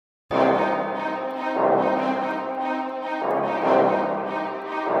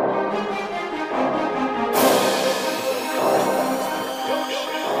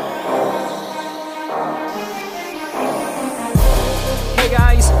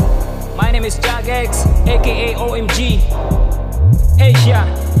My name is Jagex, aka O.M.G. Asia,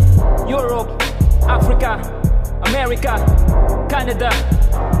 Europe, Africa, America, Canada,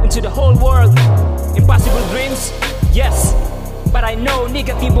 into the whole world. Impossible dreams? Yes. But I know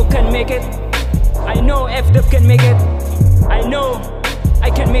Negativo can make it. I know F-Dub can make it. I know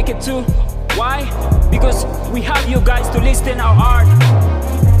I can make it too. Why? Because we have you guys to listen our art.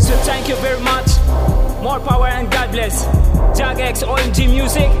 So thank you very much. More power and God bless. Jagex O.M.G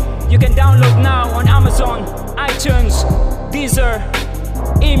music. You can download now on Amazon, iTunes, Deezer,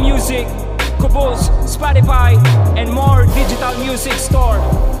 eMusic, Kubos, Spotify, and more digital music store.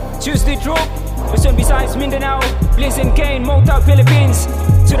 Choose the troop. Luzon, Visayas, Mindanao, Blizzin, Kane, Motown, Philippines,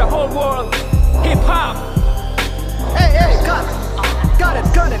 to the whole world. Hip hop. Hey,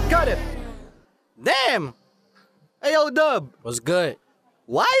 cut it. Damn. Hey, yo, Dub. What's good?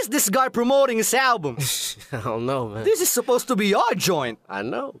 Why is this guy promoting his album? I don't know, man. This is supposed to be our joint. I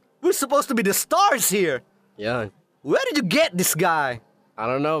know. We're supposed to be the stars here. Yeah. Where did you get this guy? I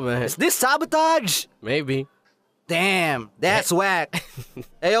don't know, man. Is this sabotage? Maybe. Damn, that's whack.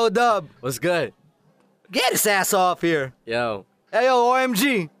 Hey, yo, Dub. What's good? Get his ass off here. Yo. Hey, yo,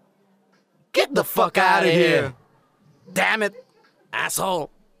 O.M.G. Get the fuck out of here. Damn it.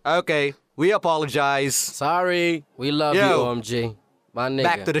 Asshole. Okay, we apologize. Sorry. We love you, Yo. O.M.G. My nigga.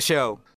 Back to the show.